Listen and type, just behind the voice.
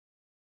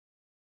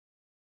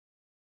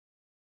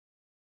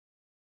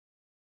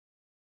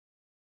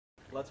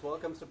let's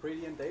welcome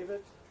Supriti and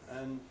David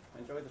and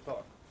enjoy the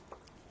talk.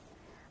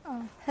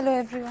 Hello,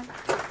 everyone.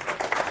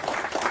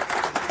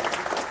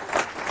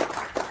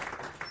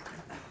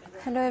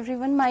 Hello,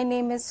 everyone. My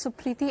name is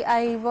Supriti.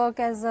 I work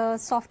as a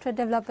software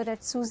developer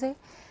at SUSE,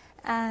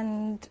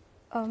 and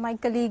my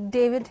colleague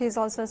David, he is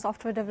also a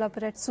software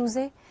developer at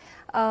SUSE.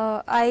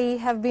 I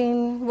have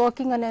been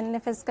working on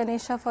NFS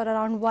Ganesha for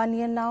around 1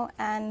 year now,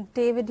 and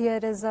David here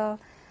is a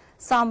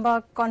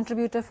Samba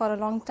contributor for a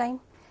long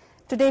time.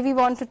 Today we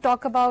want to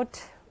talk about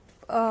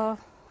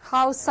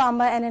how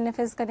Samba and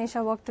NFS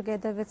Ganesha work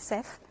together with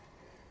Ceph.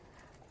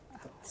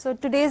 So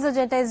today's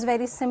agenda is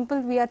very simple.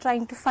 We are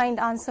trying to find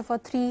answer for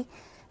 3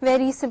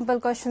 very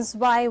simple questions: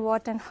 why,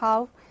 what, and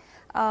how.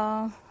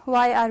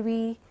 Why are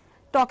we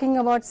talking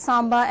about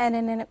Samba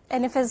and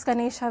NFS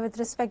Ganesha with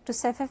respect to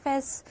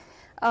CephFS?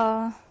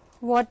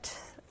 What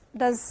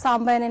does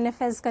Samba and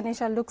NFS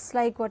Ganesha looks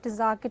like? What is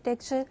the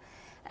architecture?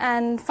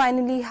 And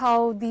finally,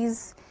 how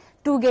these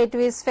 2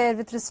 gateways fare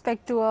with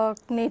respect to a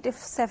native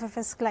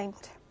CephFS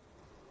client.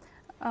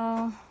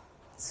 I'm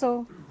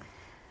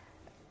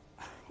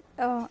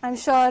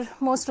sure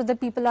most of the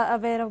people are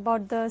aware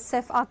about the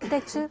Ceph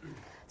architecture.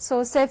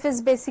 So Ceph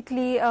is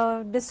basically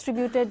a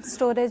distributed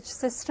storage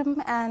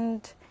system,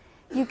 and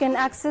you can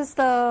access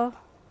the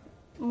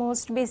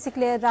most basic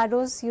layer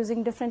RADOS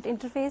using different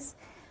interface,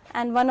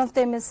 and one of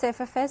them is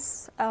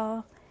CephFS.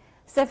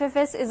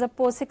 CephFS is a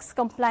POSIX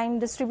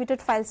compliant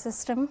distributed file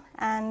system,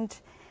 and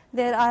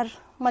there are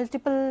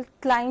multiple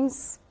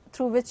clients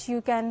through which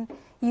you can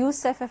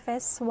use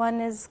CephFS.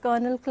 One is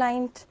kernel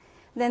client,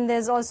 then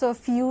there's also a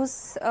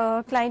Fuse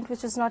client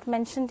which is not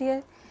mentioned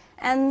here,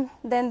 and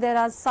then there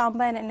are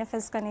Samba and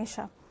NFS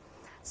Ganesha.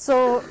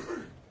 So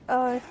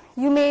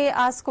you may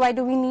ask, why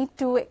do we need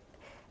to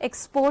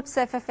export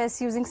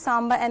CephFS using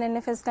Samba and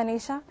NFS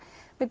Ganesha?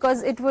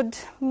 Because it would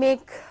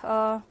make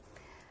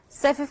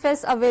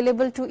CephFS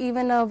available to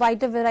even a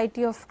wider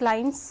variety of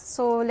clients.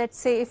 So let's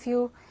say if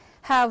you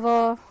have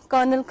a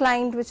kernel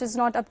client which is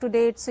not up to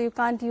date, so you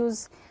can't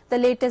use the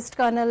latest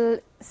kernel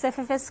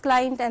CephFS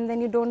client, and then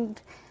you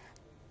don't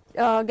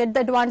get the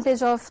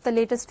advantage of the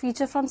latest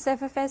feature from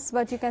CephFS,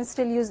 but you can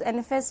still use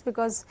NFS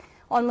because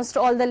almost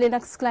all the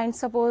Linux clients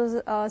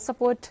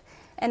support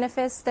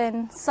NFS.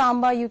 Then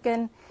Samba, you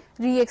can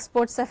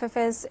re-export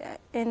CephFS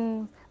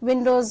in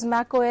Windows,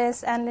 Mac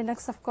OS, and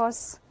Linux, of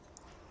course.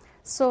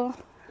 So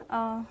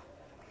now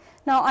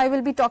I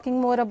will be talking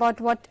more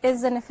about what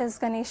is NFS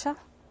Ganesha.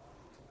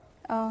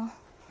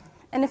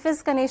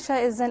 NFS Ganesha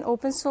is an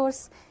open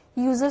source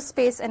user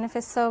space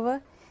NFS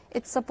server.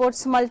 It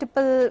supports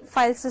multiple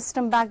file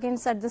system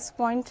backends at this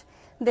point.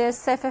 There's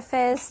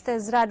CephFS,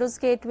 there's RADOS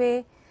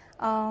Gateway,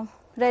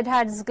 Red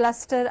Hat's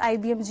Gluster,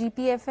 IBM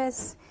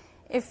GPFS.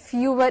 If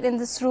you were in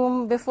this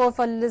room before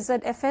for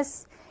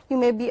LizardFS, you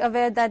may be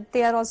aware that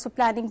they are also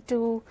planning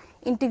to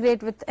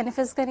integrate with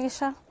NFS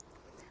Ganesha.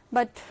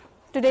 But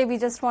today we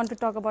just want to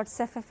talk about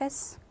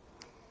CephFS.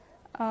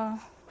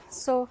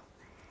 So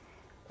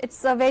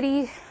it's a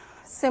very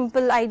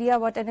simple idea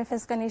what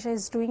NFS Ganesha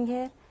is doing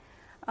here.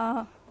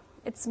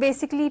 It's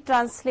basically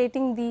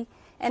translating the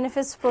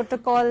NFS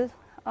protocol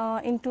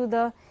into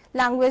the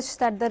language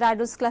that the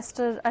RADOS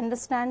cluster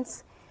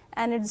understands,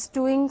 and it's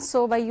doing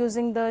so by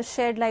using the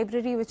shared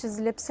library which is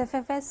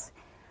libceffs.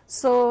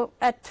 So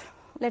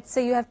let's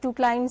say you have 2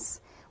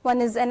 clients,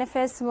 one is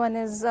NFS, one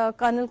is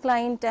kernel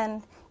client,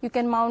 and you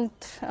can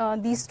mount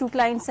these 2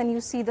 clients and you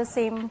see the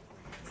same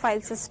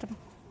file system.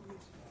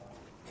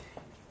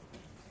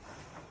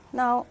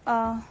 Now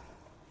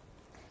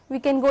we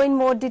can go in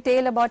more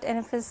detail about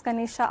NFS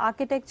Ganesha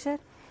architecture.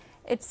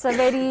 It's a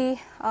very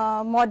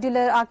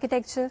modular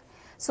architecture.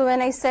 So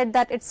when I said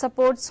that it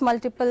supports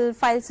multiple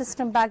file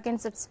system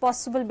backends, it's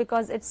possible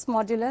because it's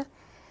modular.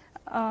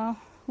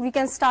 We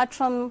can start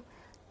from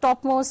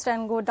topmost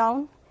and go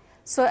down.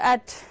 So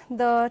at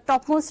the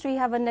topmost we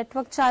have a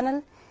network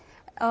channel.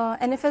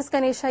 NFS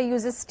Ganesha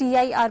uses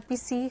TI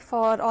RPC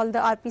for all the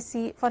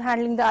RPC, for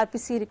handling the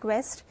RPC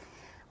request.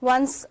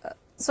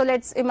 So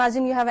let's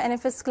imagine you have an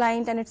NFS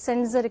client and it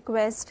sends a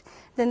request.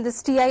 Then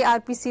this TI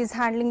RPC is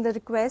handling the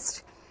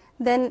request.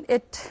 Then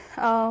it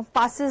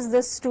passes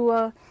this to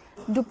a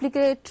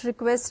duplicate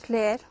request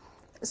layer.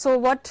 So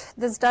what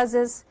this does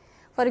is,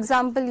 for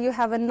example, you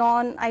have a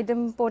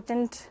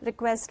non-idempotent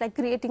request like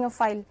creating a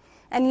file.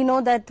 And you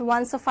know that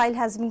once a file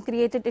has been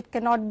created, it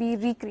cannot be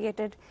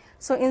recreated.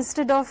 So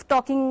instead of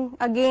talking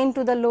again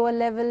to the lower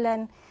level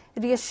and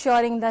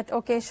reassuring that,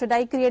 okay, should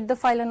I create the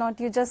file or not,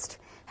 you just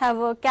have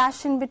a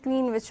cache in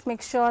between which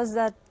makes sure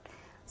that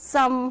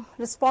some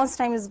response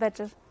time is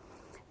better.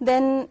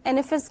 Then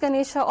NFS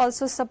Ganesha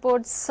also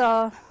supports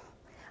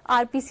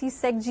RPC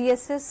sec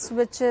GSS,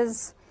 which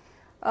is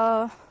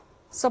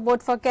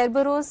support for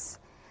Kerberos.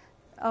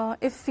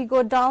 If we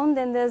go down,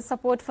 then there's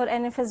support for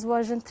NFS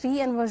version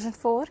 3 and version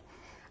 4.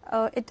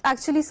 It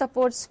actually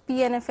supports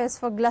PNFS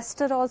for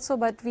Gluster also,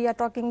 but we are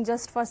talking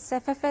just for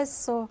CephFS,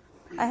 so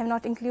I have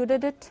not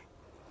included it.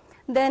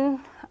 Then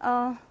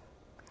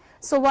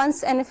So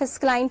once NFS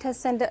client has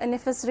sent an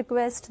NFS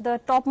request, the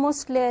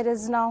topmost layer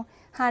is now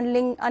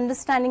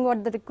understanding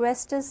what the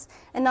request is,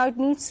 and now it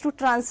needs to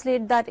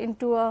translate that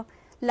into a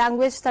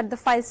language that the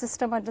file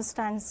system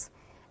understands.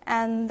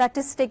 And that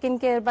is taken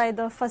care by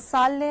the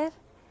FASAL layer.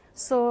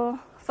 So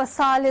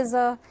FASAL is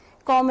a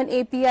common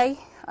API,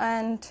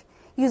 and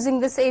using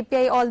this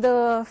API, all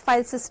the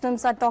file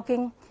systems are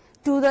talking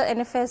to the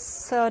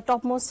NFS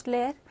topmost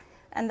layer,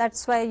 and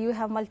that's why you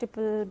have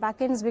multiple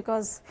backends,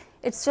 because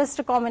it's just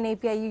a common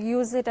API. You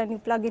use it and you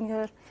plug in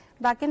your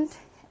backend.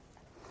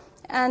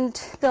 And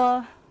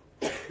the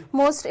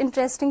most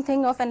interesting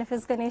thing of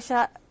NFS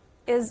Ganesha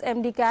is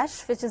MD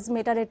cache, which is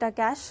metadata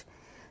cache.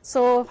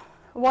 So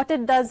what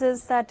it does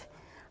is that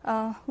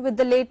with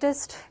the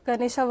latest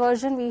Ganesha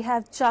version, we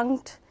have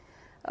chunked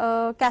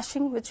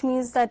caching, which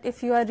means that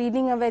if you are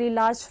reading a very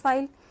large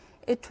file,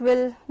 it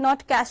will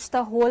not cache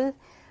the whole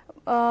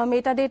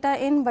metadata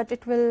in, but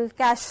it will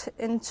cache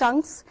in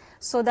chunks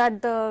so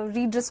that the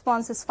read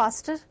response is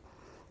faster.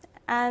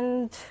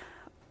 And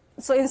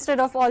so instead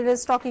of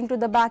always talking to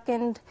the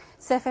backend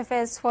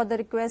CephFS for the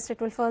request,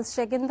 it will first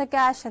check in the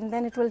cache and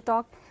then it will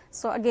talk.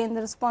 So again,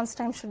 the response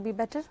time should be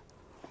better.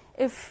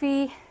 If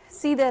we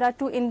see, there are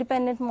two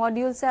independent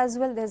modules as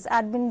well. There's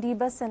admin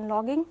dbus and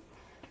logging.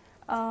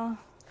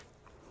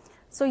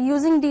 So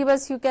using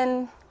dbus, you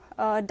can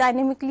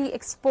dynamically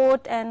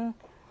export and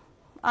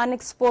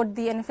unexport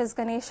the NFS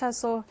Ganesha.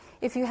 So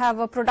if you have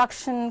a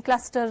production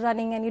cluster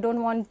running and you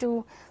don't want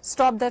to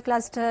stop the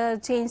cluster,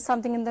 change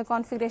something in the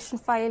configuration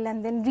file,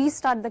 and then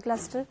restart the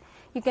cluster,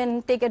 you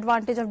can take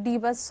advantage of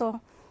dbus.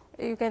 So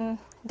you can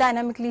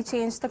dynamically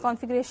change the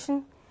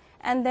configuration.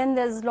 And then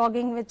there's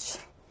logging, which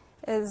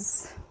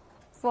is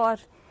for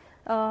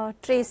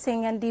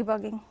tracing and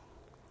debugging.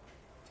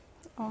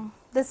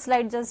 This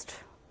slide just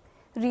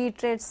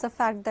reiterates the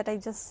fact that I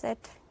just said.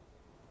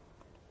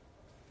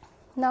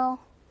 Now,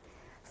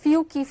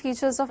 few key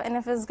features of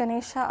NFS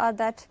Ganesha are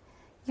that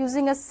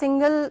using a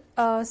single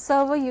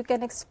server, you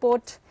can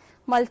export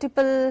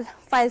multiple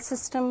file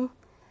system.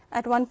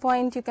 At one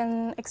point, you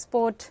can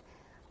export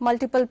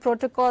multiple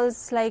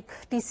protocols like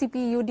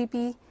TCP,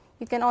 UDP.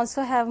 You can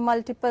also have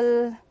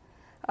multiple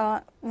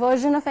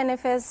version of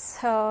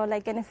NFS,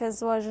 like NFS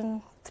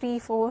version 3,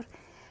 4,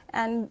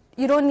 and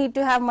you don't need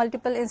to have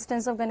multiple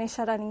instances of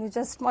Ganesha running. You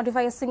just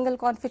modify a single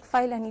config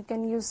file and you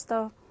can use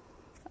the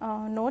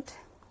node.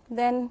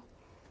 Then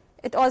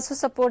it also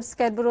supports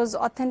Kerberos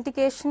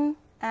authentication,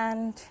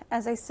 and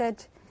as I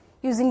said,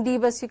 using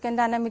dbus, you can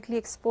dynamically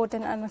export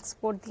and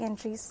unexport the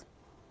entries.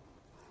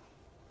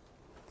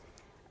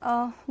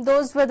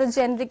 Those were the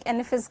generic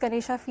NFS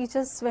Ganesha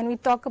features. When we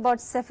talk about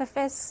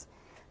CephFS,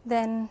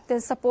 then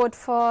there's support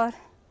for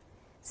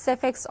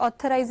CephX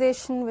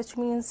authorization, which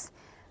means,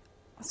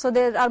 so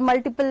there are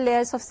multiple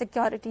layers of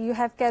security. You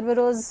have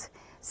Kerberos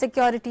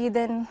security,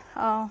 then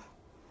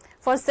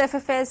for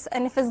CephFS,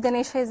 NFS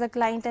Ganesha is a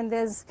client, and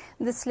there's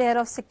this layer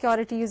of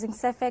security using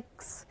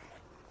CephX.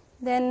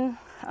 Then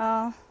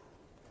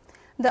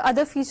the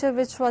other feature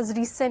which was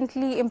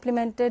recently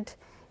implemented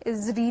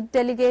is read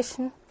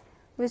delegation,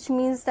 which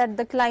means that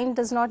the client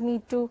does not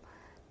need to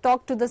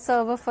talk to the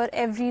server for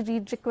every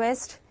read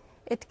request.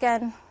 It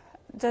can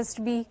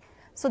just be,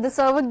 so the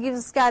server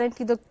gives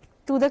guarantee to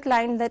the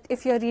client that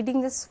if you're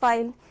reading this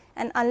file,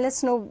 and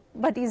unless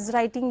nobody is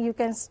writing, you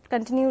can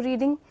continue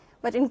reading.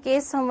 But in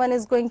case someone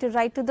is going to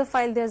write to the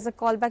file, there's a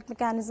callback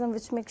mechanism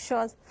which makes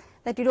sure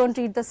that you don't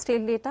read the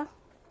stale data.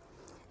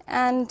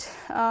 And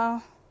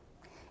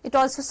it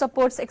also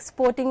supports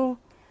exporting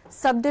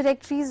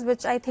subdirectories,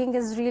 which I think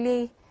is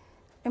really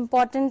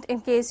important in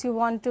case you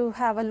want to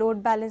have a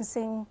load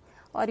balancing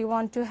or you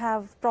want to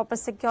have proper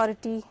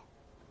security.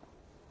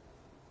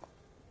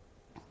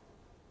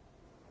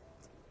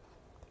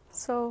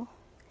 So,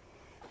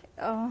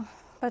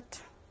 but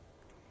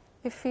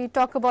if we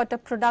talk about a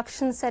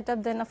production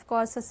setup, then of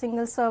course a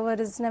single server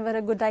is never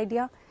a good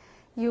idea.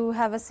 You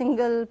have a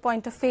single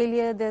point of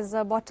failure, there's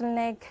a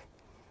bottleneck,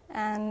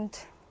 and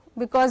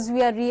because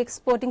we are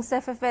re-exporting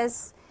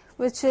CephFS,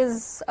 which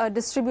is a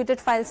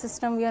distributed file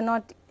system, we are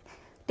not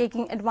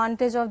taking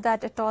advantage of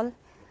that at all.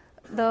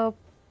 The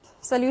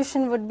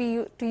solution would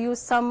be to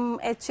use some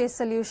HA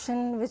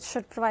solution which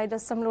should provide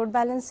us some load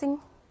balancing.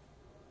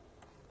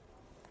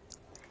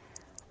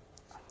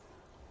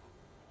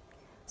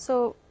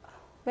 So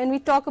when we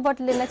talk about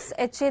Linux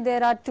HA,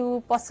 there are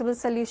two possible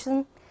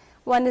solutions.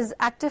 One is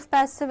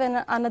active-passive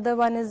and another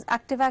one is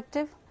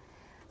active-active.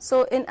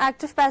 So in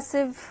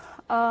active-passive,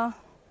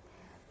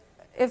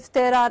 if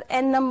there are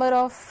n number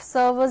of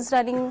servers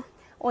running,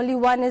 only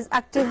one is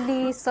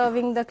actively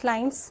serving the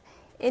clients.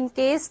 In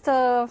case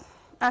the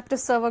active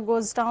server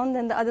goes down,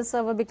 then the other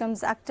server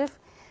becomes active.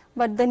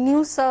 But the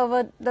new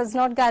server does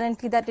not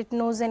guarantee that it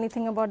knows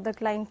anything about the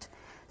client.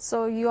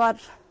 So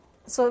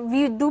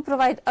we do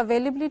provide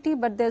availability,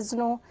 but there's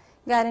no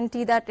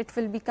guarantee that it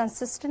will be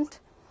consistent.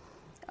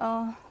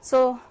 The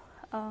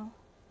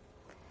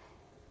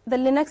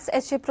Linux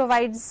HA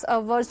provides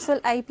a virtual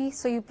IP,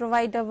 so you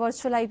provide a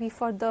virtual IP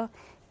for the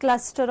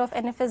cluster of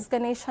NFS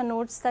Ganesha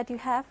nodes that you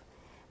have,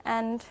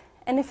 and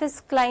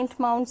NFS client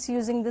mounts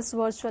using this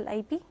virtual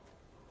IP.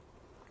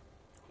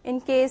 In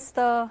case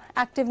the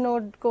active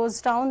node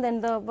goes down,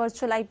 then the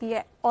virtual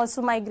IP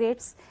also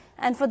migrates.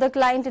 And for the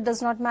client, it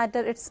does not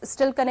matter. It's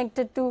still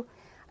connected to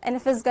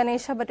NFS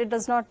Ganesha, but it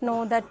does not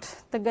know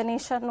that the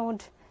Ganesha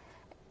node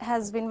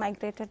has been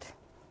migrated.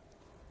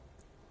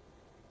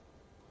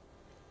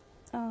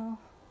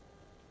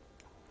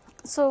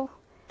 So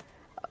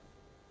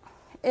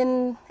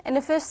in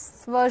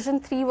NFS version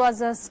 3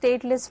 was a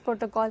stateless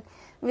protocol,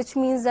 which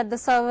means that the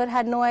server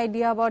had no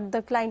idea about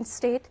the client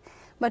state.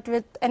 But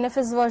with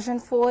NFS version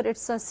 4,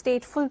 it's a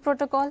stateful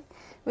protocol,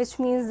 which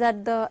means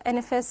that the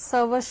NFS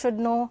server should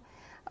know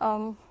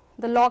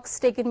the logs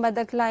taken by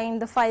the client,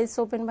 the files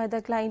opened by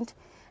the client.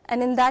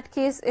 And in that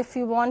case, if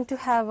you want to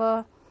have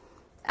a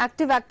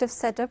active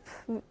setup,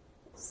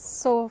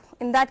 so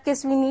in that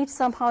case, we need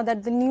somehow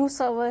that the new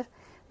server,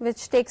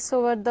 which takes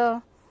over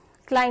the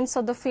clients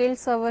of the failed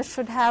server,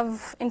 should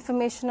have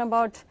information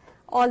about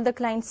all the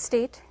client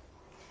state.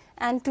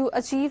 And to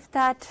achieve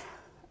that,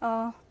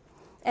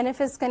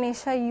 NFS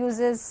Ganesha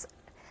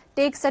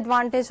takes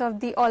advantage of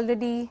the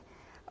already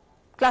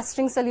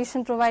clustering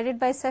solution provided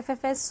by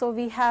CephFS. So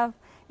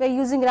we're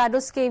using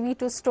Rados KV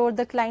to store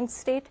the client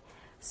state.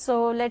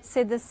 So let's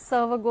say this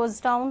server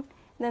goes down,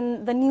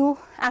 then the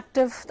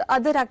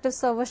other active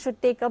server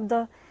should take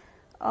up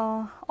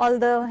all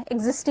the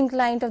existing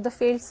client of the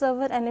failed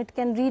server, and it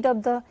can read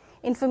up the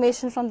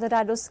information from the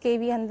Rados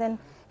KV, and then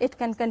it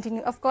can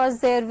continue. Of course,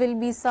 there will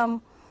be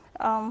some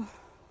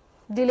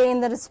delay in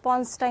the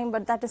response time,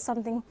 but that is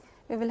something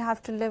we will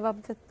have to live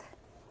up with.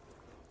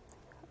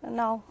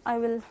 Now I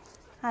will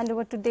hand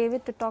over to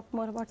David to talk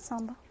more about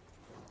Samba.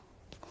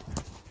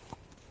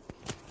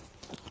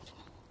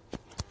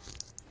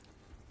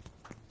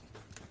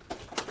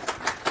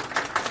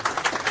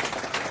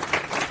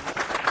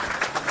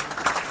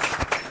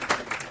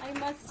 I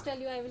must tell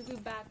you, I will be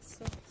back.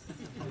 So.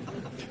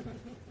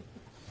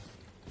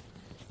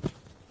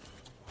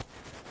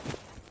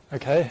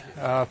 Okay,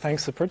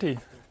 thanks, Supriti.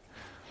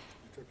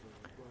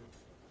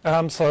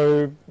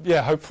 So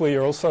yeah, hopefully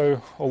you're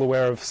also all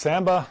aware of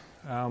Samba.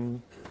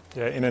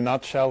 Yeah, in a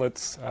nutshell,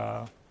 it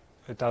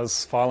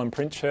does file and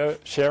print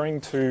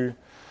sharing to,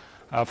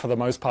 for the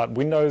most part,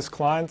 Windows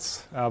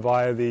clients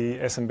via the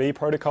SMB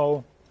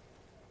protocol.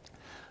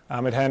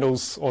 It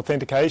handles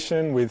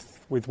authentication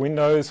with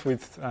Windows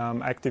with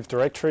Active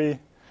Directory.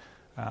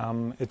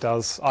 It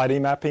does ID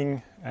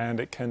mapping, and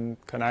it can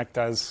act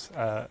as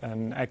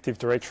an Active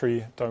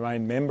Directory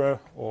domain member,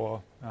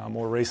 or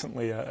more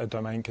recently a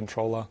domain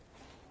controller.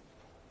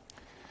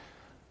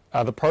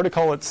 The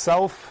protocol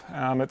itself,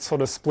 it's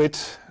sort of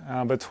split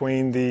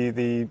between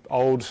the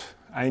old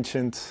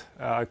ancient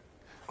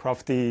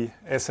crofty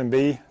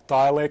SMB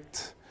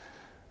dialect,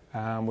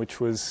 which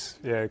was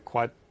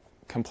quite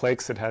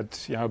complex. It had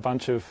a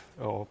bunch of,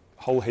 or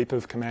whole heap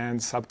of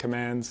commands,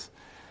 subcommands.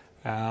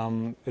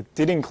 It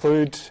did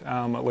include,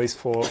 at least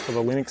for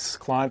the Linux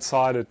client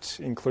side, it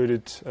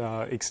included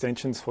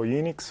extensions for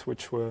Unix,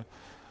 which were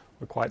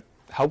quite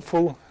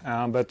helpful.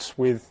 But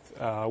with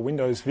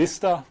Windows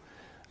Vista,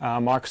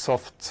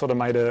 Microsoft sort of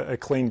made a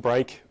clean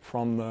break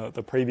from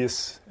the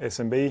previous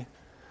SMB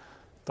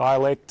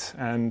dialect,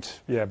 and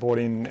brought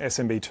in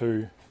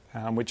SMB2,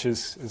 which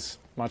is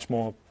much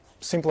more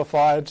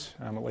simplified,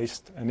 at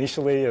least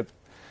initially. It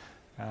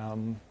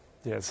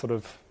sort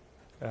of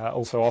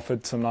also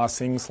offered some nice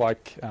things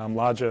like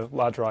larger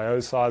I/O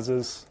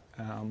sizes.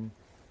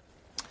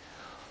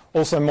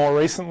 Also, more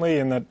recently,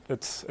 in that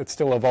it's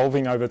still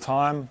evolving over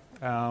time.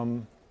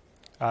 There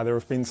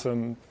have been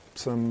some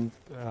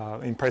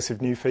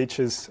impressive new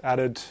features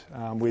added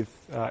with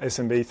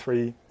SMB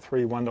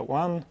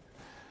 3.1.1.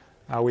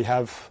 We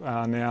have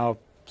now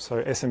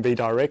SMB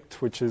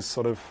Direct, which is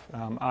sort of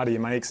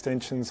RDMA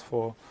extensions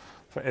for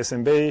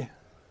SMB.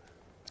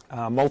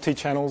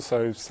 Multi-channel,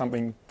 so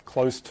something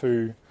close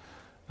to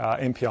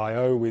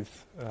MPIO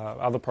with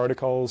other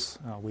protocols,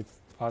 with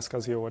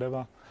iSCSI or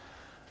whatever.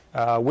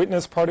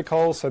 Witness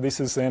protocol, so this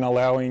is then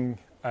allowing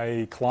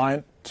a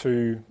client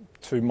to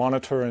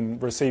monitor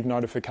and receive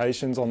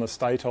notifications on the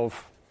state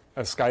of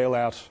a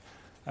scale-out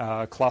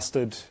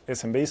clustered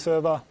SMB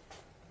server.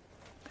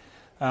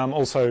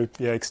 Also,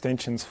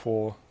 extensions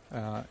for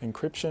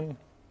encryption.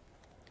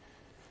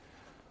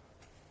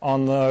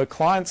 On the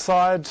client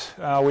side,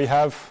 we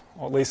have,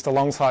 or at least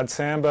alongside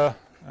Samba,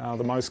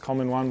 the most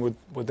common one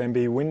would then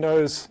be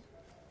Windows.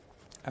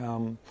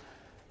 One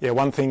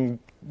thing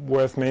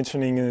worth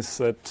mentioning is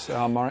that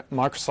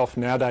Microsoft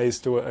nowadays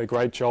do a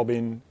great job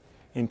in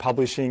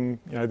publishing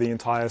the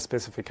entire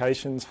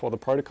specifications for the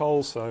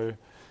protocol, so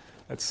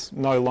it's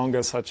no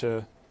longer such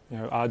a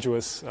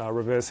arduous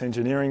reverse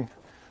engineering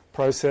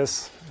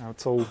process.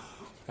 It's all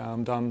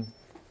done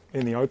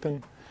in the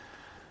open.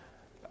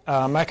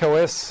 Mac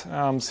OS,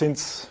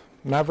 since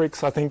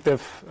Mavericks, I think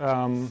they've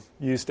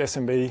used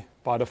SMB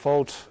by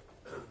default,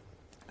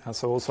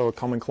 so also a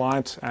common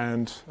client.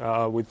 And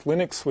with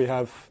Linux, we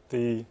have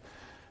the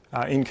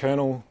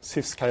in-kernel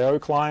CephFS KO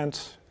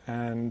client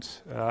and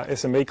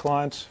SMB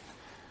client.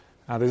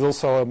 There's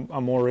also a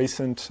more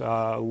recent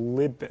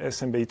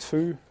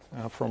libsmb2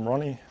 from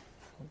Ronnie,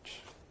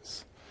 which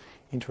is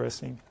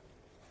interesting.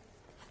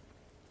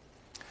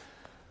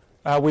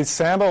 With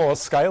Samba or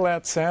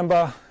scale-out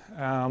Samba,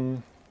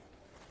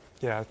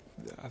 yeah,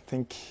 I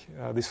think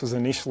this was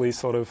initially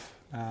sort of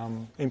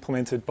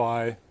implemented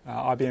by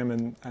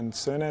IBM and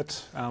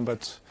Cernet,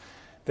 but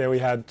there we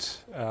had,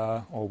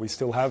 or we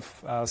still have,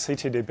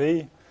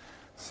 CTDB.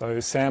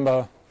 So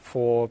Samba,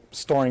 for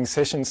storing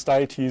session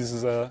state,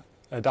 uses a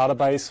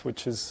database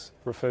which is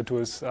referred to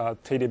as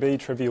TDB,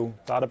 trivial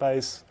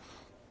database.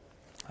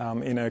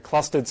 In a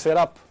clustered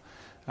setup,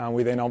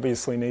 we then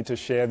obviously need to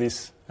share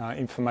this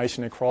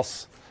information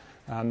across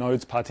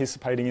nodes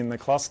participating in the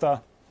cluster.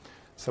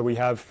 So we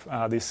have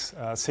this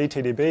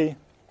CTDB,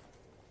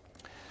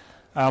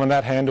 and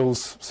that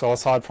handles, so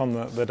aside from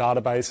the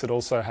database, it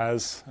also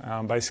has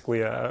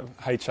basically a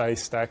HA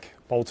stack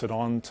bolted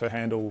on to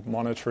handle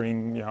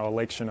monitoring,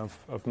 election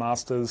of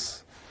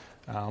masters,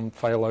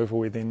 failover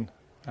within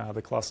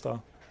the cluster.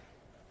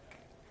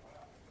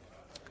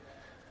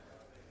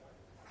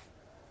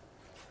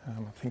 I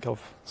think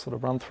I've sort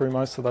of run through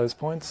most of those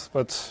points,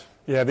 but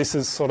yeah, this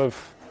is sort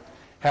of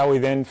how we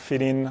then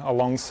fit in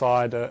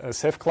alongside a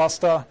Ceph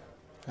cluster.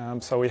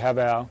 So we have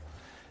our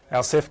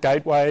Ceph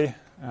gateway,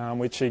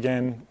 which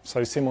again,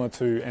 so similar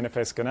to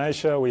NFS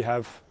Ganesha, we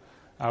have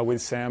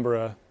with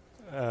Samba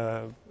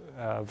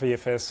a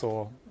VFS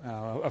or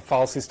a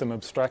file system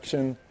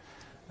abstraction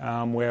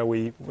where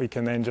we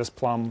can then just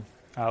plumb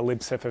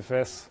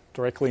libCephFS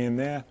directly in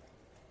there.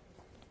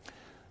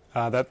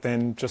 That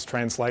then just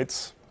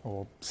translates,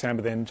 or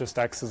Samba then just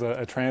acts as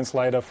a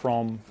translator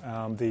from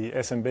the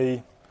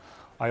SMB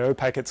I/O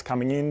packets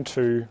coming in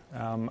to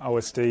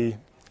OSD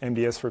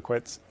MDS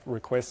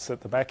requests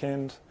at the back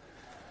end.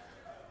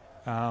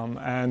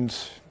 And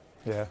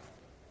yeah,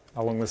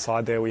 along the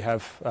side there we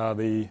have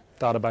the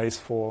database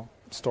for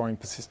storing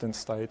persistent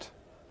state.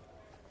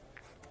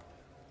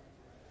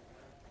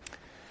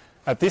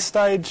 At this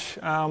stage,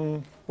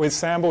 with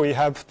Samba, we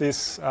have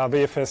this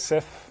VFS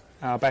Ceph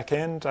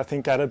backend, I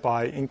think added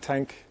by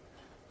Inktank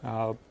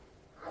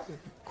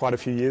quite a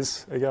few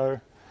years ago.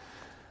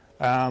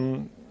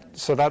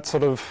 So that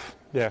sort of,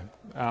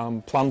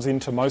 plumbs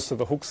into most of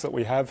the hooks that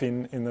we have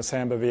in the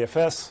Samba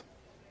VFS.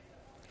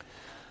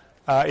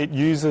 It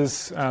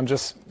uses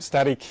just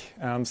static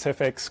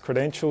CephX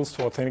credentials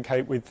to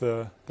authenticate with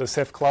the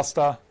Ceph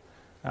cluster.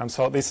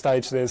 So at this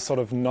stage, there's sort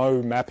of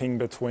no mapping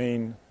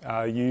between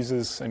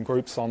users and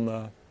groups on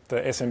the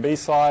SMB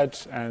side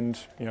and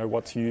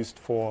what's used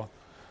for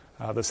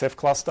the Ceph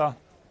cluster.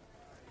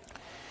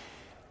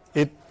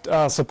 It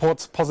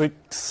supports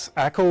POSIX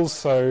ACLs,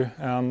 so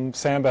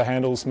Samba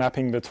handles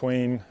mapping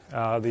between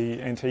the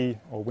NT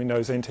or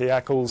Windows NT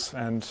ACLs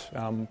and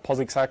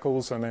POSIX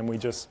ACLs, and then we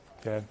just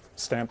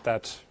stamp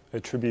that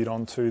attribute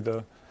onto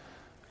the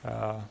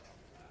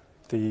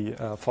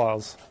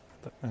files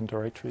and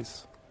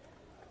directories.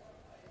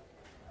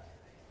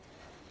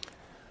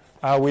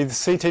 With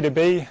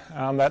CTDB,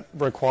 that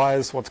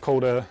requires what's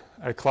called a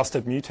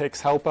clustered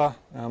mutex helper.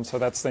 So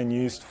that's then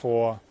used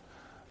for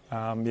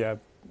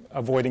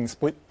avoiding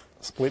split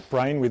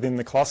brain within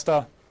the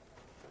cluster.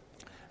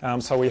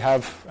 So we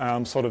have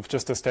sort of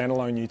just a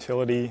standalone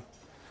utility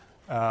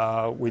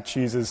which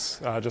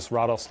uses just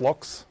RADOS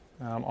locks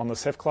on the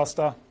Ceph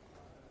cluster.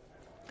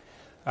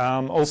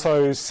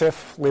 Also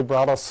Ceph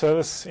librados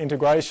service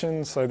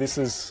integration. So this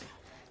is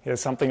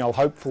something I'll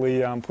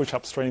hopefully push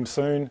upstream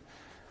soon.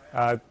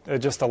 It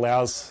just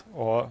allows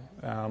or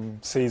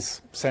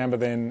sees Samba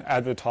then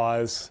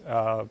advertise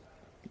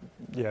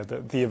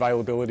the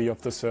availability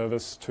of the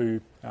service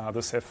to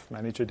the Ceph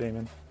manager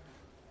daemon.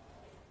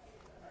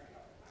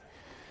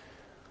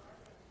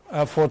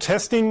 For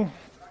testing,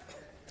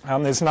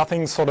 there's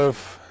nothing sort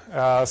of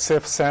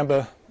Ceph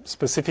Samba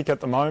specific at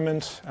the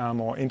moment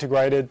or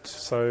integrated.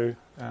 So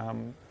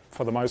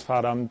for the most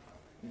part, I'm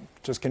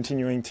just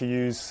continuing to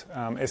use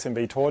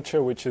SMB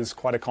Torture, which is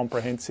quite a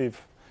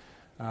comprehensive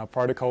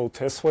protocol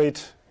test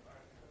suite.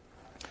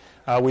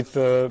 With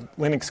the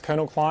Linux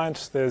kernel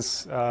client,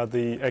 there's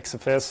the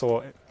XFS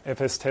or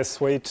FS test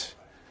suite,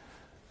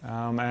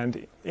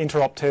 and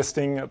interop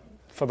testing.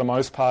 For the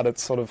most part,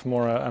 it's sort of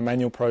more a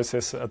manual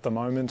process at the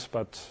moment,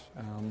 but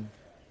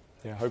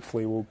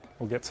hopefully we'll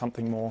get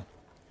something more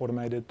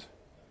automated.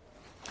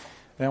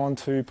 Now on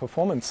to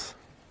performance.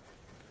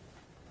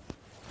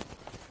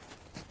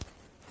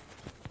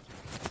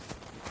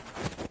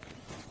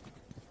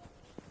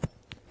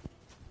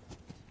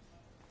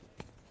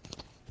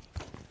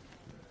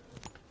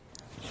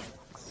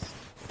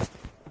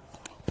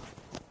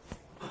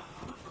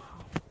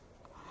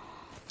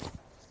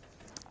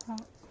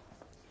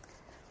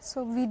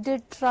 So we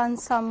did run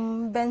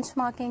some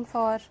benchmarking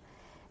for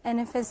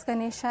NFS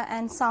Ganesha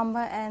and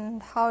Samba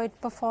and how it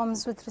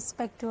performs with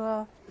respect to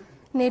a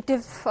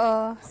native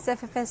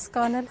CephFS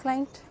kernel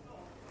client.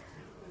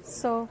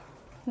 So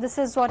this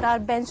is what our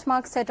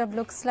benchmark setup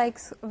looks like.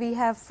 We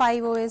have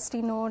 5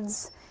 OSD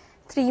nodes,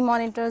 3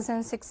 monitors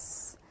and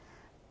 6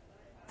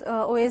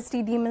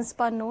 OSD daemons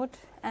per node,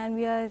 and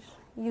we are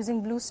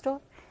using BlueStore.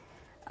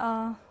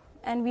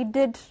 and we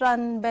did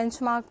run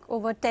benchmark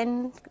over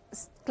 10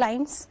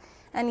 clients,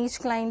 and each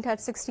client had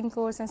 16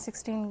 cores and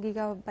 16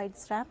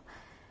 gigabytes RAM.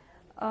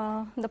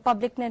 The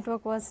public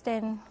network was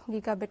 10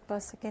 gigabit per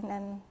second,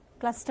 and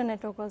cluster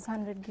network was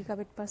 100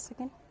 gigabit per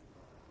second.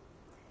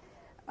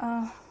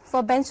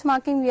 For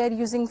benchmarking, we are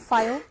using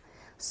file.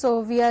 So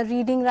we are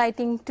reading,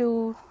 writing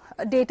to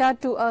data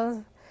to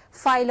a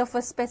file of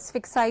a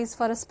specific size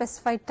for a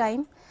specified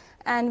time.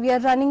 And we are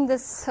running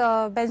this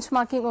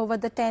benchmarking over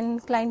the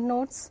 10 client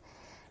nodes.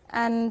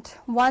 And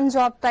one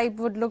job type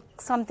would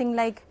look something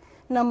like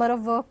number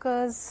of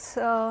workers.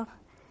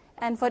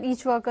 And for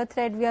each worker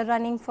thread, we are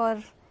running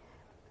for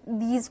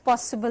these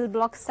possible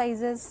block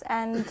sizes.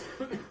 And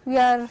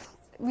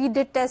we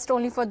did test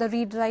only for the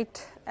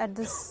read-write at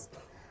this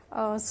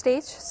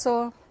stage.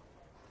 So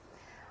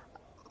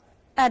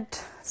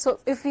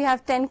if we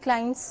have 10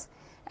 clients,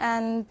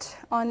 and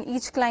on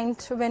each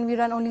client, when we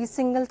run only a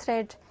single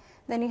thread,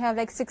 then you have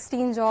like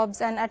 16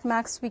 jobs, and at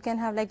max we can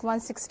have like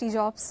 160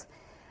 jobs.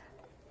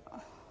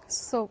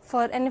 So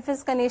for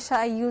NFS Ganesha,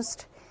 I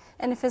used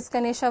NFS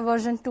Ganesha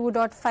version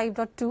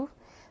 2.5.2.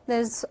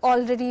 There's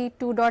already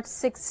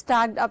 2.6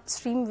 tagged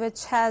upstream,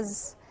 which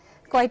has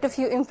quite a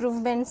few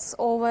improvements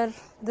over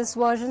this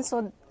version.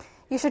 So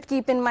you should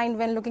keep in mind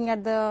when looking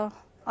at the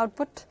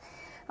output.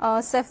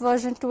 Ceph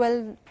version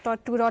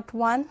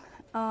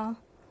 12.2.1,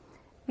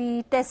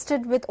 we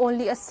tested with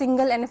only a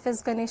single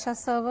NFS Ganesha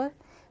server,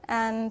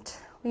 and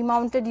we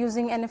mounted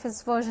using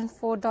NFS version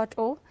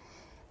 4.0.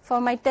 For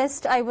my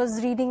test, I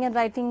was reading and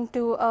writing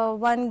to a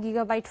 1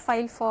 gigabyte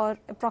file for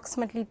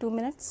approximately 2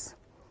 minutes.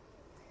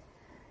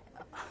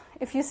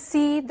 If you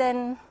see,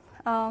 then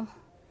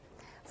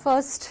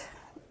first,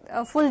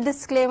 a full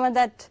disclaimer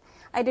that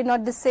I did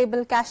not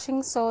disable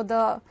caching, so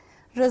the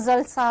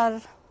results are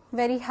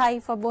very high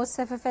for both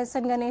CephFS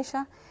and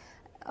Ganesha.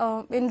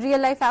 In real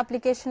life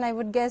application, I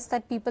would guess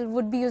that people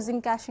would be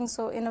using caching,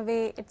 so in a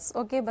way it's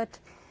okay, but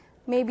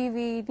maybe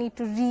we need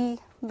to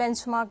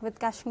re-benchmark with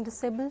caching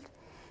disabled.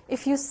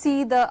 If you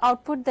see the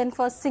output, then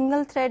for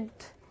single thread,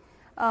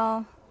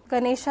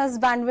 Ganesha's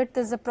bandwidth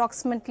is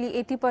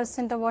approximately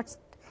 80% of what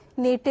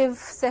native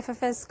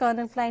CephFS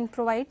kernel client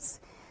provides.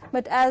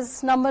 But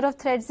as number of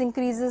threads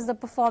increases, the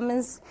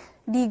performance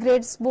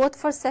degrades both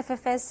for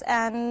CephFS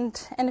and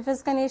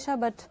NFS Ganesha,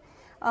 but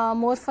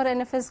more for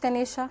NFS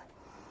Ganesha.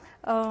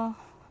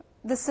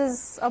 This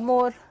is a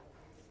more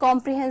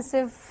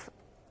comprehensive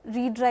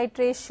read-write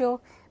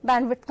ratio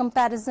bandwidth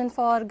comparison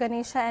for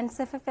Ganesha and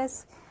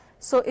CephFS.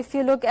 So if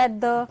you look at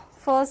the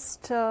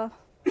first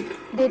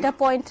data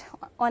point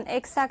on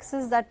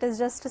x-axis, that is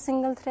just a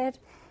single thread,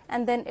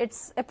 and then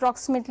it's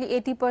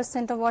approximately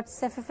 80% of what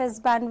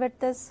CephFS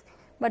bandwidth is,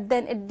 but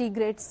then it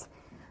degrades.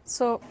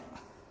 So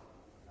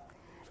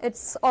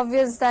it's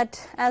obvious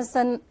that as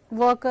the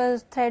worker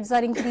threads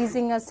are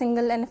increasing, a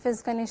single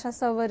NFS Ganesha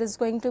server is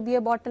going to be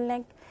a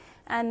bottleneck,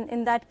 and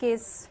in that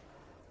case,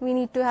 we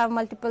need to have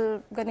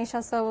multiple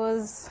Ganesha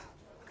servers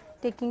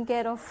taking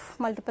care of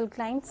multiple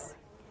clients.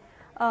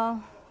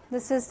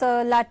 This is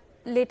the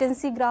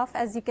latency graph.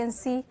 As you can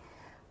see,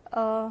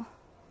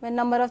 when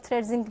number of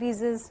threads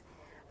increases,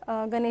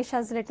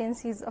 Ganesha's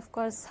latency is of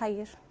course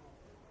higher.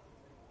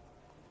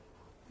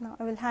 Now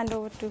I will hand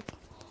over to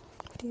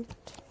David.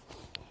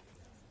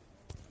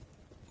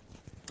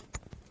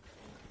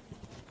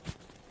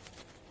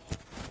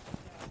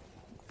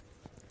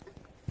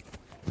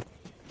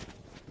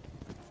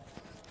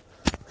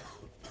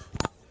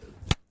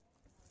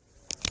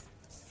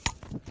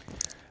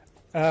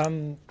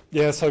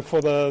 Yeah, so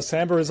for the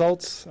Samba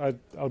results,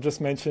 I'll just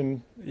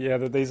mention,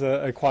 that these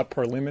are quite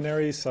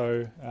preliminary.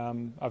 So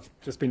I've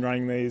just been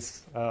running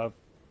these,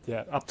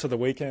 up to the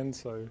weekend.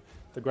 So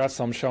the graphs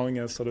I'm showing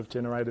are sort of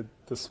generated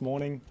this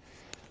morning.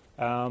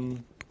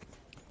 I'm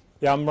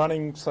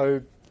running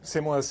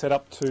similar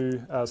setup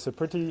to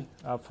Supriti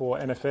for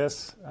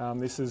NFS.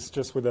 This is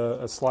just with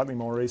a slightly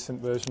more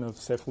recent version of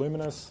Ceph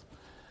Luminous.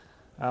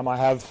 I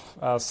have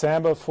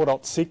Samba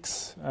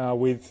 4.6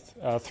 with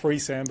 3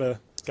 Samba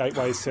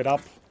gateways set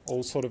up,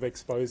 all sort of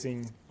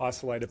exposing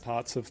isolated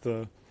parts of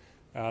the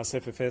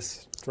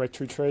CephFS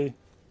directory tree.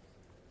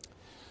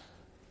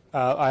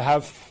 I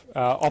have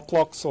op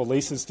locks or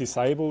leases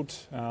disabled,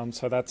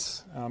 so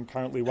that's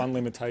currently one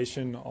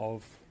limitation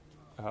of,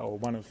 or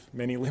one of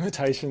many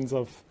limitations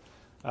of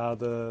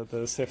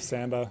the Ceph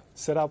Samba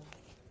setup.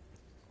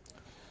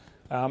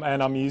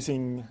 And I'm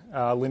using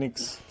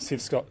Linux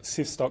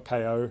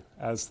cifs.ko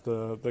as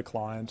the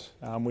client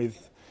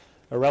with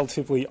a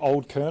relatively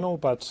old kernel,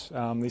 but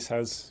this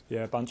has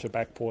a bunch of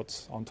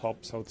backports on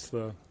top, so it's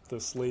the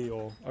SLI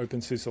or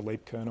OpenSUSE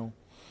Leap kernel.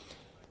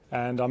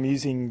 And I'm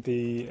using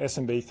the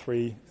SMB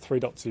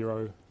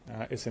 3.0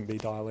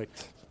 SMB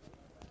dialect.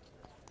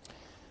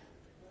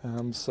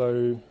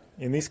 So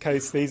in this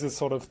case, these are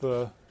sort of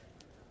the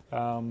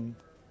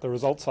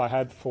results I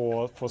had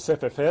for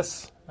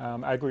CephFS,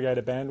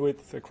 aggregated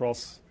bandwidth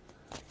across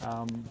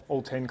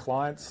all 10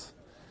 clients.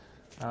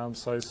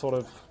 So sort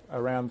of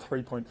around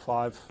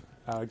 3.5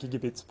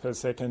 gigabits per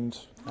second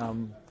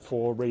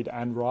for read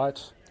and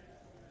write.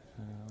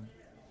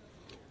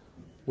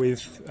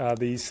 with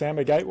the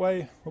Samba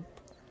gateway. Oop,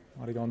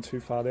 might have gone too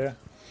far there.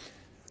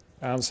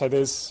 So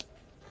there's,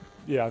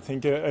 I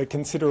think a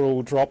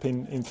considerable drop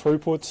in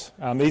throughput.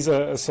 These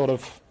are sort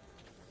of,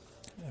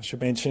 I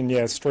should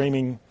mention,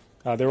 streaming.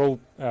 They're all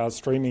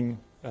streaming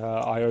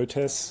I/O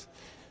tests,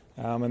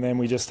 and then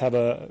we just have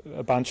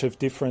a bunch of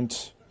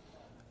different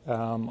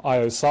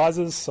I/O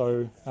sizes.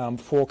 So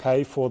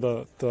 4K for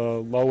the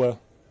lower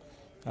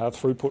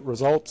throughput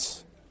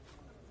results,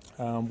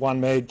 1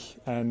 meg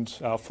and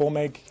 4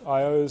 meg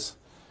I/Os,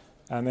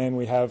 and then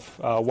we have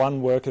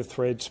 1 worker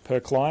thread per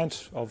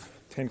client of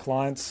 10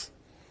 clients,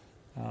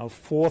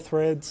 4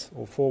 threads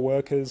or 4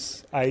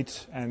 workers,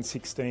 8 and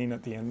 16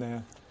 at the end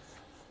there.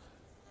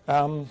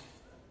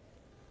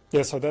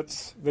 So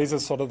these are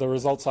sort of the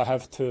results I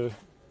have to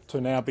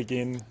now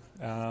begin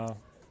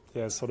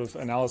sort of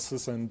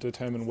analysis and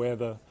determine where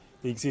the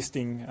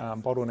existing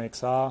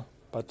bottlenecks are.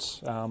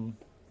 But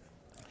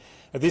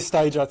at this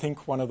stage, I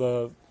think one of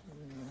the,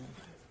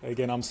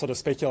 again, I'm sort of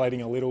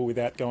speculating a little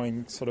without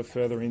going sort of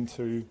further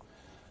into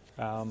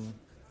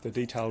the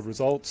detailed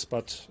results,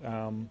 but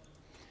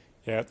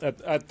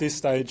at this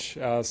stage,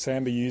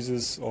 Samba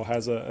uses or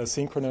has a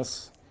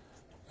synchronous,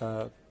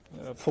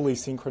 fully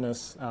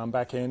synchronous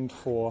back end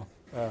for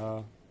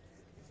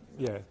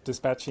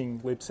dispatching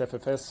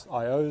libCephFS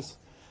IOs.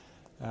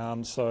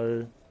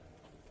 So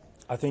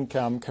I think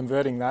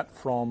converting that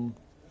from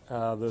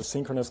the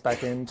synchronous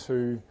back end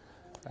to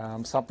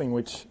something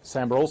which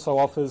Samba also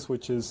offers,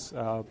 which is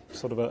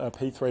sort of a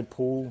pthread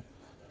pool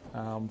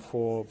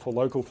for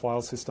local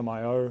file system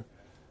I/O.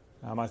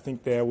 I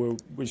think there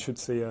we should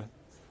see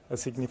a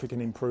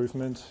significant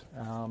improvement.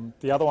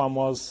 The other one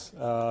was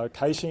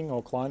caching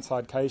or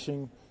client-side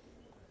caching.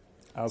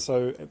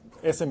 So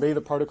SMB,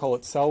 the protocol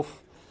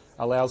itself,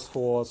 allows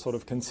for sort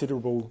of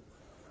considerable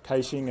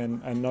caching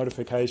and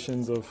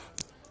notifications of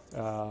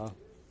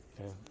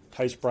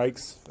cache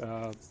breaks.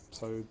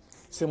 So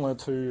similar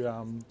to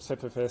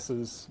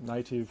CephFS's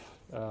native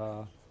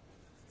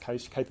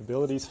cache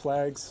capabilities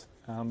flags.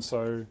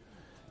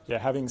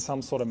 Having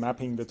some sort of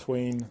mapping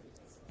between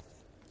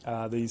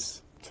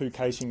these 2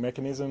 caching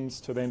mechanisms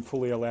to then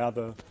fully allow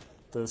the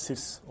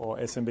CephFS or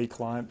SMB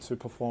client to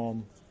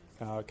perform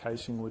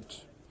caching would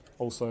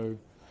also,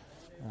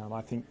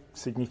 I think,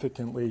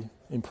 significantly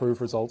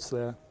improve results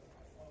there.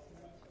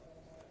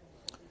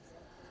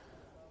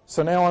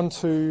 So now on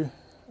to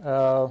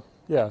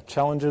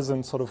challenges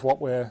and sort of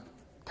what we're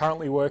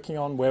currently working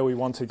on, where we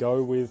want to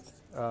go with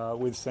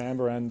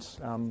Samba and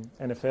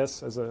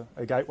NFS as a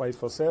gateway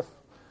for Ceph.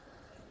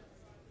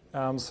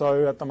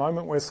 So at the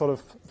moment we're sort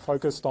of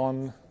focused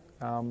on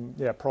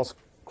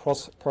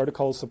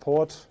cross-protocol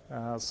support.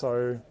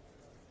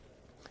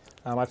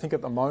 I think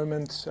at the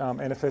moment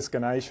NFS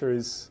Ganesha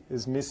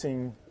is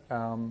missing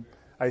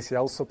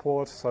ACL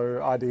support.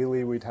 So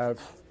ideally we'd have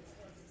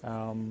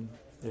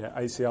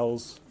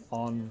ACLs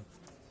on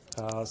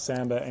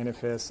Samba,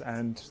 NFS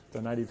and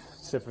the native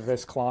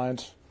CephFS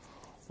client,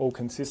 all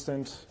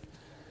consistent.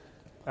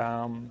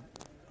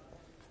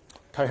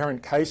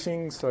 Coherent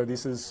caching, so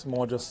this is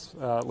more just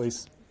at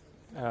least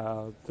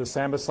the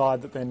Samba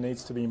side that then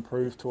needs to be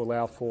improved to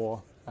allow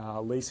for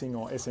leasing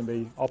or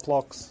SMB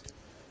oplocks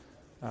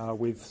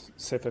with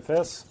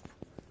CephFS.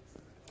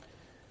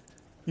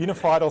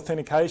 Unified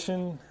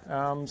authentication,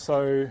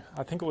 so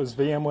I think it was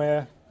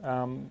VMware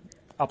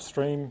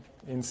upstream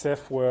in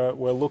Ceph were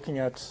looking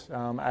at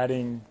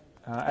adding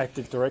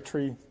Active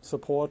Directory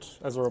support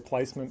as a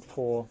replacement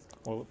for,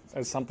 or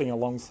as something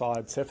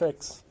alongside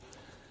CephX.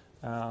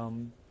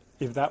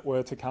 If that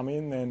were to come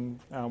in, then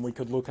we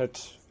could look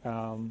at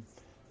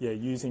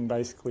using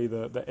basically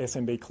the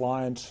SMB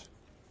client,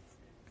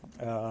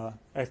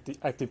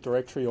 Active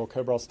Directory or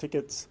Kerberos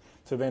tickets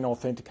to then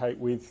authenticate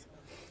with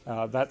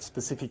that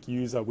specific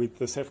user with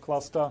the Ceph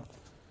cluster.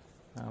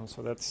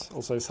 So that's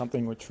also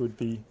something which would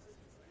be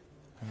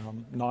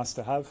nice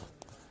to have.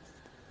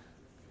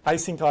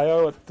 Async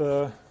I/O at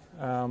the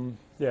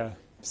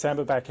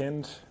Samba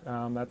backend.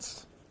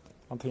 That's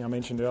one thing I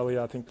mentioned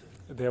earlier. I think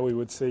there we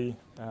would see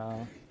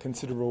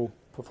considerable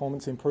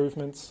performance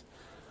improvements.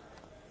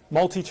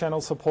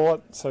 Multi-channel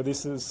support. So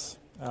this is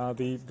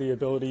the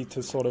ability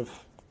to sort of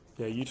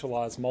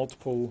utilize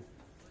multiple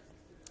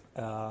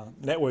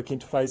network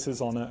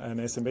interfaces on an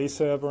SMB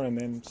server and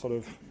then sort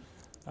of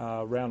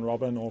round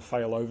robin or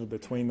fail over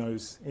between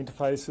those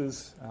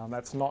interfaces.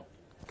 That's not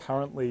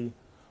currently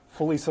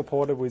fully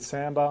supported with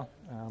Samba,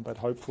 but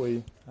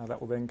hopefully that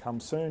will then come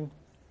soon.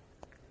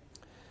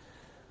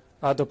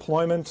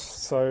 Deployment,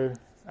 so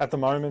at the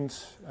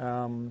moment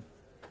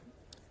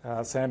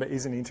Samba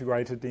isn't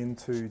integrated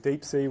into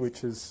DeepC,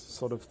 which is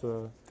sort of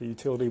the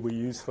utility we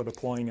use for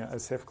deploying a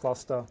Ceph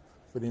cluster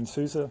within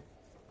SUSE.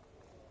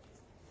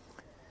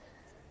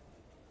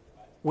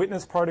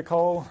 Witness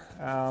protocol,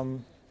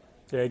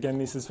 again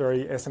this is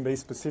very SMB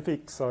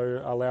specific,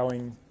 so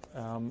allowing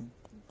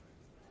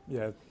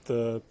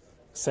the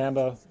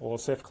Samba or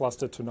Ceph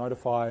cluster to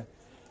notify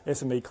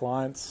SMB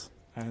clients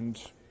and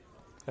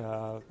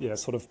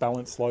sort of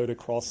balance load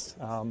across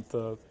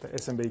the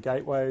SMB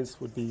gateways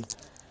would be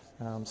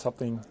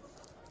something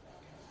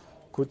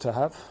good to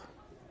have.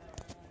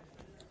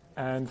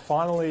 And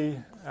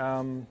finally,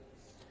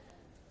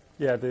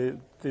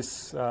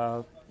 this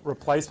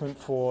replacement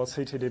for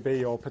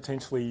CTDB, or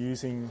potentially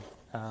using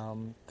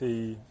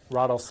the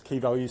Rados key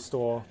value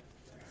store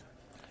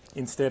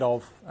instead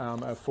of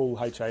a full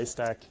HA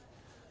stack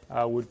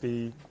would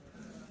be,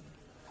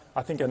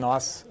 I think, a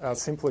nice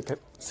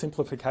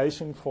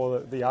simplification for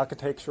the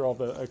architecture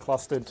of a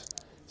clustered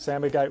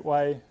Samba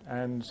gateway,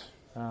 and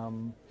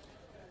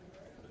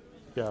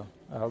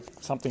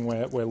something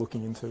we're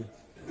looking into.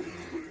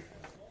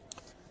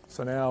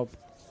 So now,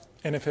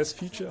 NFS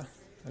future,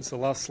 that's the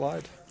last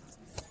slide.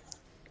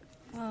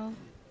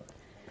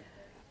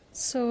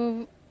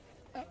 So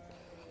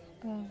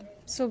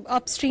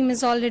upstream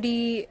is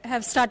already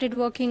have started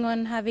working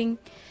on having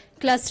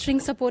clustering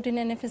support in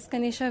NFS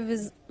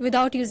Ganesha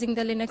without using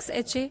the Linux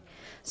HA.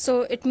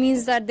 So it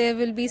means that there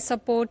will be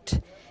support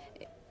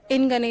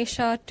in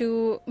Ganesha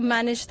to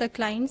manage the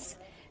clients.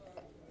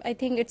 I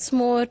think it's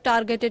more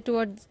targeted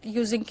towards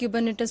using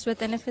Kubernetes with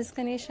NFS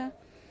Ganesha.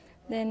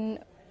 Then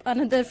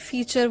another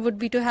feature would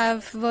be to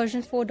have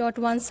version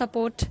 4.1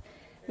 support,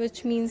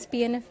 which means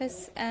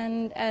PNFS,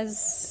 and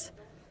as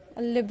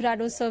a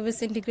Librado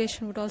service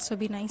integration would also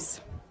be nice.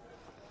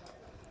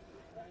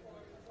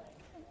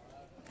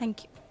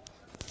 Thank you.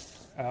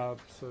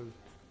 So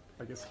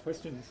I guess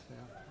questions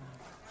now.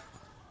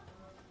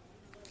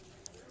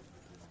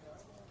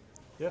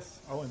 Yes,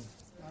 Owen.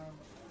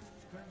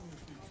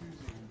 Technically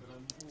choosing, but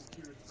I'm more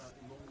curious about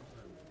the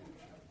long-term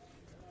future.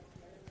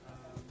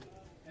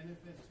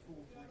 NFS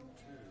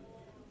 4.2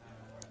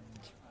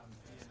 and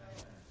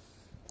PNFS.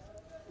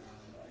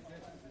 I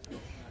guess this is not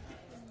going to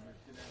happen with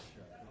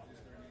Ganesha, but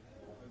is there any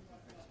hope of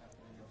this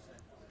happening in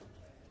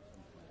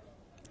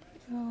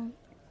CephFS?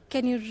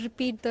 Can you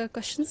repeat the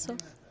question? So.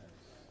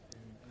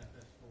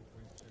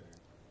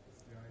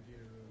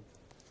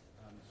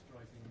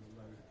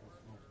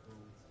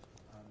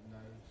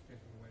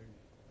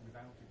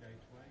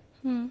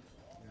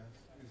 Yes.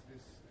 Is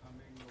this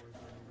coming, or is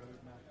there any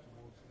roadmap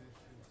towards this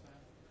in SAP?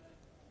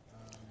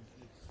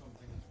 It's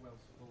something that's well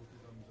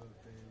supported under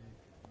the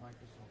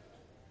Microsoft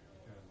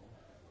kernel,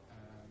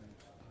 and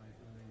I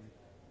believe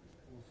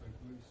also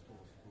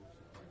BlueStore supports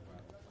it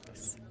quite well. So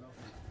it would be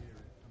lovely to hear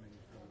it coming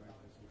through an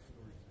open source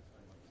storage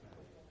system like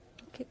SAP.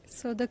 Okay,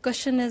 so the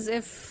question is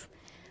if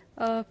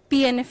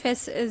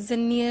PNFS is the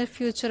near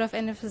future of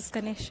NFS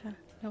Ganesha.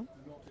 No?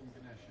 Not in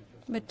Ganesha,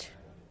 just but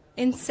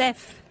in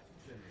Ceph.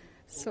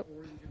 So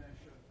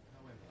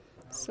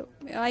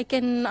I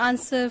can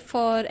answer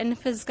for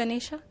NFS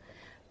Ganesha.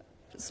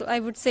 So I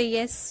would say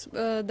yes,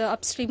 the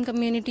upstream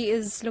community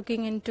is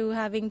looking into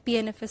having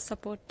PNFS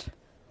support.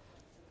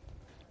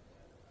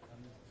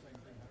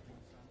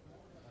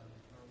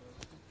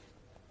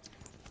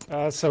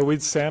 So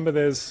with Samba,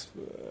 there's,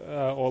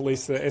 or at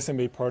least the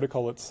SMB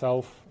protocol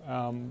itself,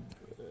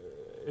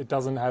 it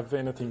doesn't have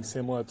anything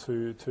similar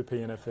to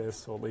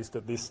PNFS, or at least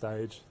at this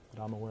stage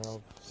that I'm aware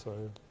of.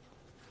 So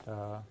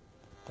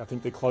I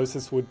think the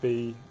closest would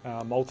be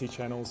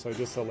multi-channel, so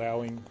just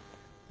allowing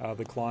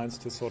the clients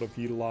to sort of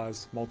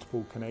utilize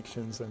multiple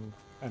connections and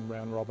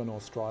round robin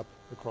or stripe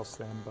across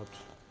them, but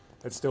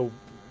it's still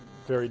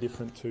very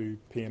different to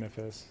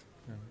PNFS.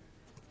 Yeah.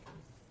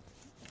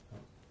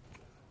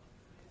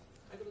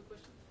 I have a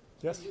question.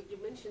 Yes? You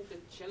mentioned the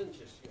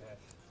challenges you have,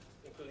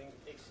 including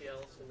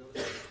XCLs and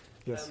those.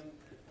 Yes.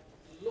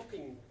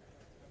 Looking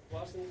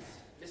wasn't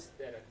listed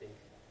there, I think.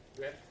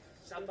 You have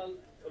Samba,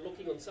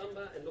 looking on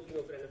Samba and looking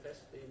over NFS.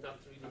 They're not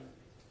really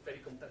very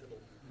compatible.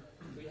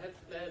 Do you have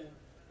a plan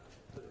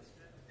for this?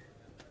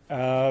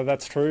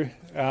 That's true.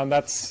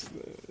 That's,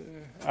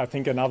 I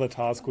think, another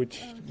task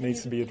which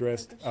needs to be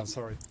addressed. Oh,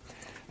 sorry.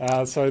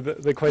 So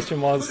the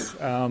question was,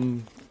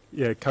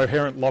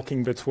 coherent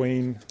locking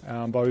between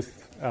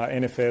both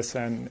NFS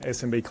and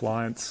SMB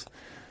clients.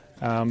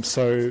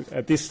 So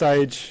at this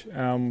stage,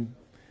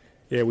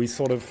 we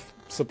sort of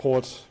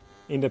support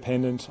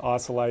independent,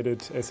 isolated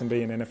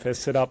SMB and NFS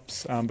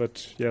setups,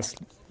 but yes,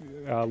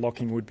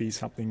 locking would be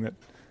something that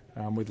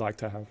we'd like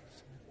to have.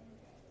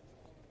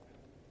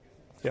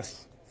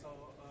 Yes? So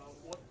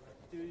what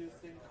do you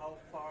think, how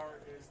far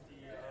is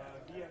the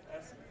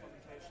VFS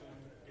implementation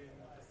in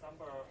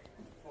Samba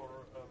for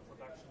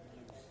production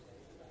use?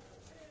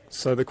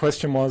 So the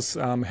question was,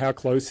 how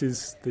close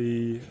is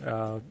the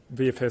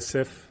VFS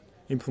Ceph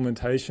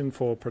implementation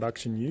for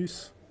production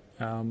use?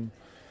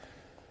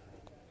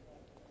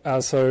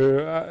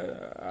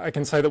 So I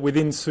can say that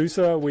within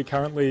SUSE, we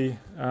currently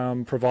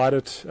provide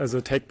it as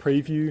a tech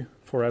preview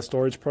for our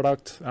storage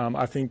product.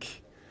 I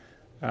think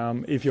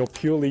if you're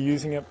purely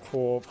using it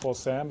for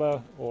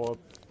Samba or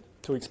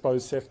to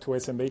expose Ceph to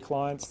SMB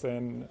clients,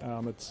 then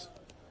it's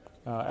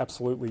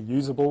absolutely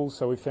usable.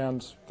 So we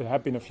found there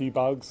have been a few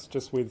bugs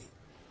just with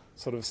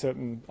sort of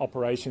certain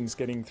operations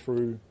getting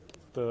through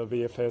the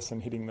VFS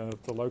and hitting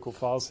the local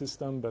file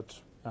system, but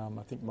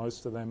I think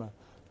most of them are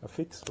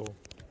fixed.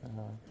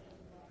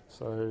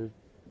 So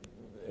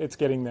it's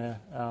getting there.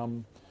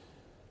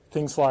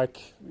 Things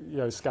like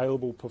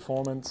scalable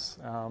performance,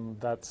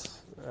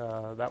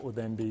 that would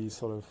then be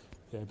sort of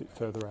a bit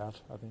further out,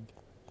 I think.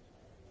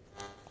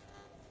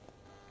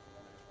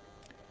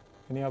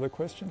 Any other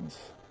questions?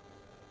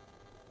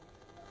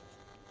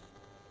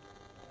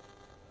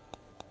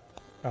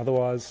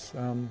 Otherwise,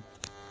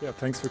 yeah,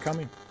 thanks for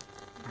coming.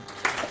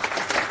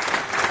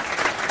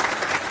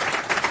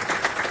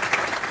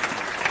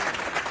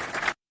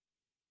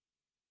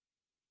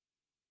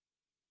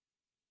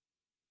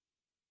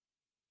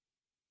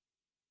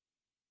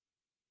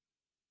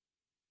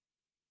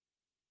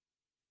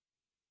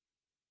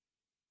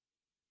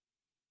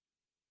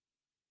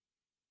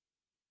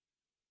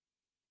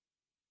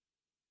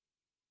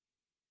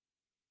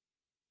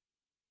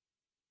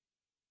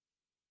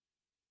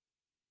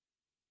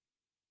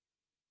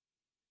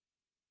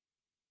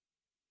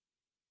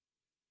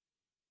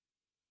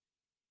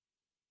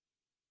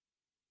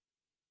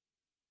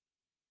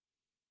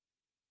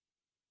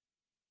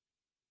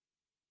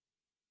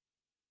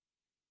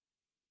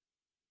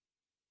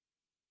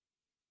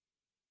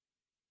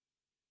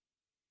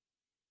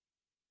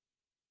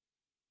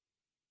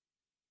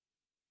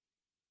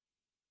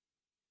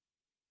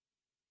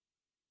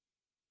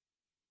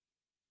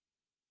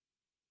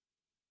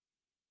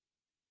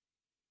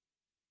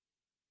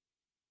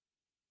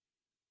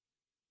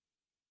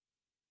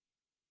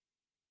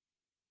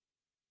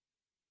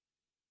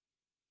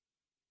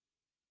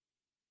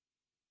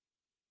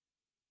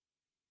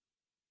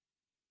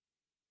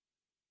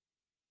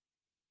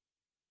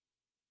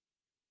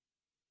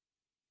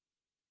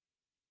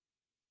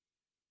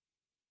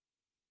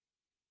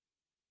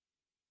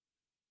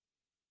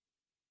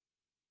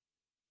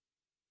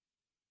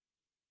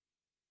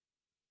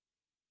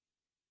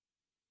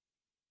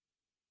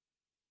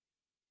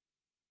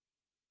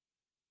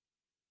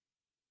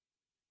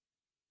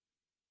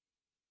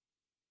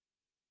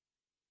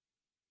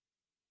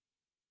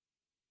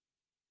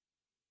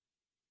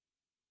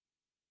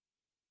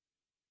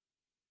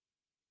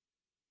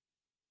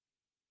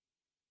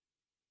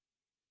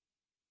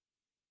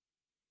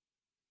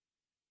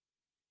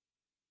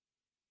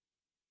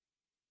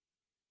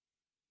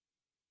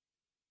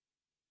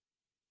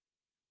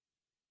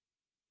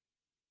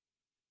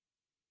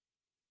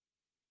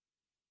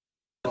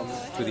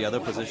 To the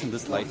other position,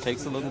 this light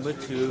takes a little bit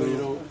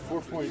to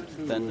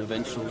then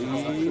eventually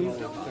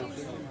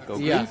go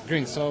green. Yeah,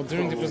 green. So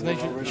during the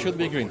presentation, it should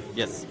be green.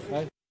 Yes.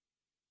 Right?